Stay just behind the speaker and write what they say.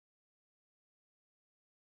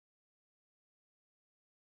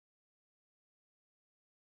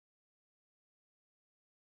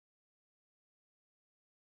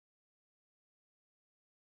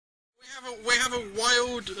We have a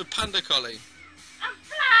wild panda collie. I'm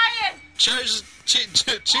flying! Cheese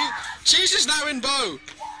is now in Bow.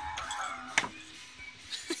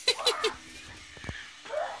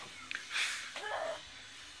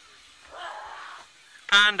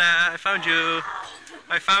 Panda, I found you.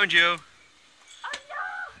 I found you. Oh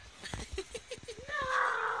no! No!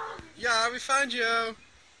 Yeah, we found you. I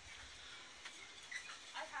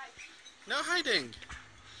hide. No hiding.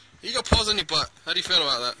 You got paws on your butt. How do you feel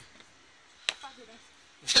about that?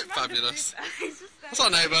 Fabulous. Fabulous. What's our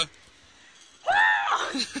neighbour?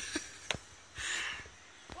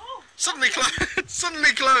 Suddenly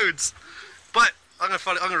clothes. Butt. I'm gonna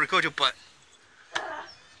follow. I'm gonna record your butt.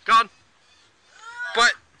 Go on.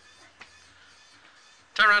 Butt.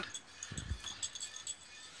 Turn around.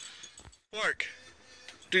 Twerk.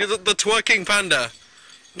 Do the twerking panda.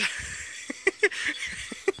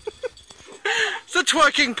 It's the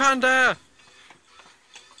twerking panda.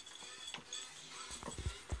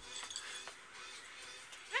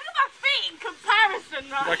 Look at my feet in comparison,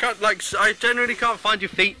 right? I generally can't find your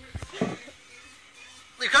feet.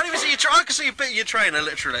 You can't even see your I can see a bit of your trainer,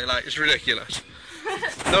 literally, like, it's ridiculous.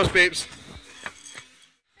 Those beeps.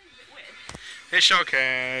 It's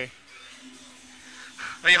okay.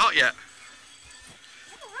 Are you hot yet?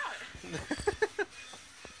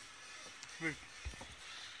 Alright.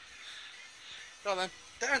 Go on then,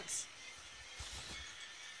 dance.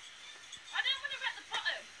 I don't want to wet the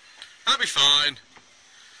bottom. That'll be fine.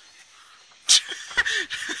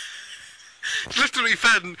 Literally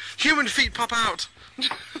fed, human feet pop out.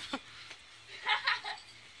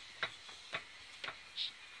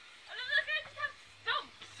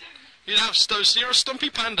 You'd have stumps. You're a stumpy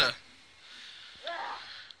panda.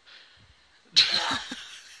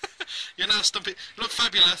 You're now stumpy. Look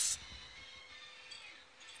fabulous.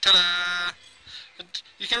 Ta-da!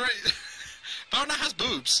 You can really... Panda has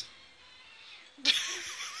boobs.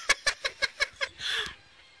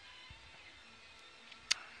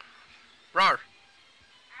 Rawr.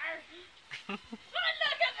 Look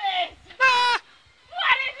at this!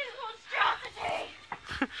 What is this monstrosity?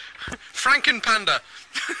 Franken panda.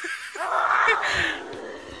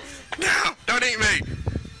 No! Don't eat me!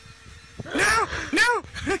 No! No!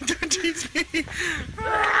 Don't eat me!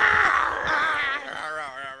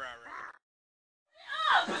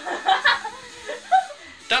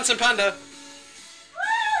 Dancing panda!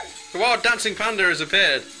 The wild dancing panda has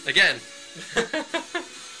appeared again.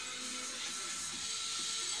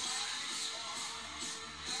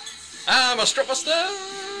 I'm a strip buster!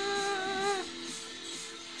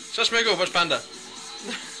 Just me go, watch panda.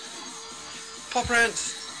 Pop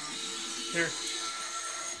rants. Here.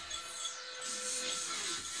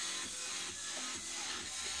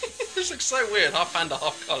 This looks so weird, half panda,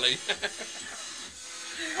 half collie.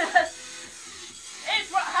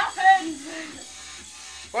 It's what happened!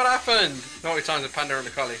 What happened? Naughty times with panda and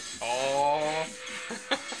the collie. Oh.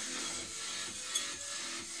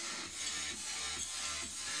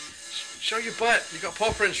 Show your butt. You got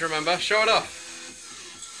paw prints, remember? Show it off.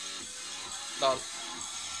 Lol.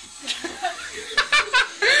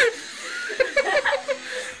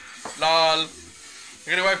 Lol.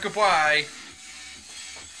 You're gonna wave goodbye.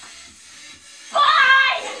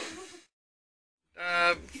 Bye!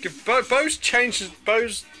 Bow's changed.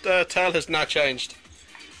 Bow's tail has now changed.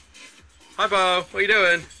 Hi, Bow. What are you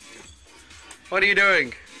doing? What are you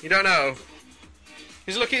doing? You don't know.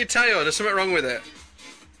 He's looking at your tail. There's something wrong with it.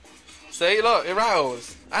 See, look, it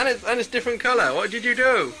rattles, and it's different colour. What did you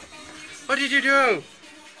do? What did you do?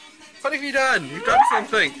 What have you done? You've done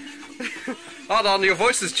something. Hold on, your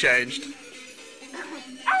voice has changed.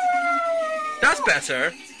 That's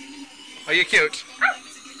better. Are you cute?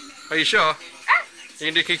 Are you sure?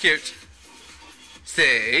 You can do cute.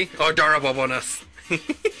 See? Adorable bonus.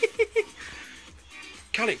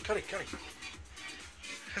 Collie.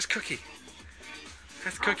 That's Cookie.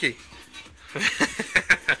 That's Cookie.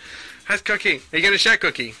 That's Cookie. Are you going to share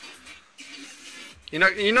Cookie? You're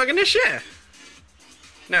not going to share?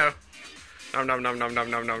 No. No. Do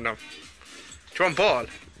you want Ball?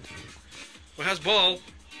 Well, how's Ball?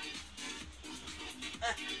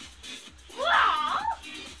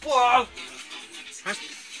 Ball! How's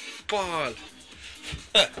Ball?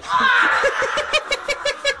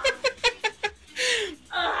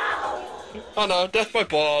 Oh no, death by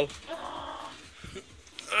Ball.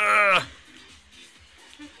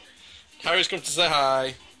 Harry's come to say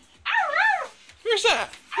hi. Where's that?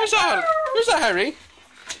 Where's that? Where's that, Harry?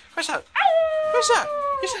 Where's that? Where's that?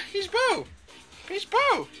 He's Bow. He's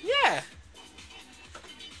Bow. Yeah.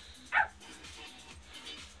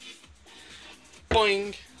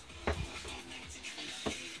 Boing.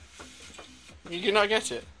 You do not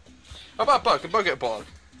get it. How about a bug? A bug at a ball.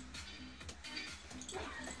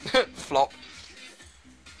 Flop.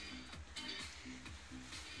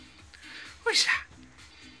 What's that?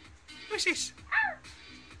 What's this?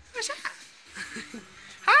 What's that?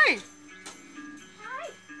 Hi! Hi.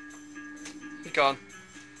 He's gone.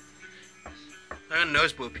 I'm gonna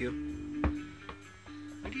nose boop you.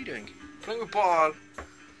 What are you doing? Playing with ball.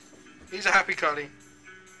 He's a happy Collie.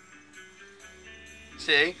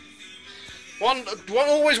 See?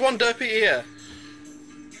 Always one derpy ear.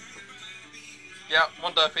 Yeah,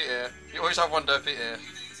 one derpy ear. You always have one derpy ear.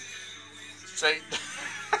 See?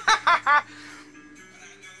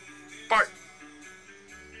 Bark.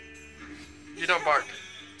 You don't bark.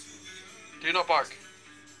 Do not bark.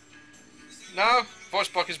 No, voice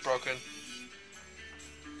box is broken.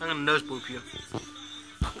 I'm gonna nose boop you.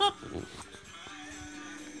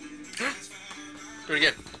 Do it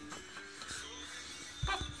again.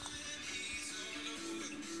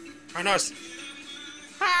 Very nice.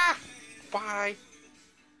 Ah, bye.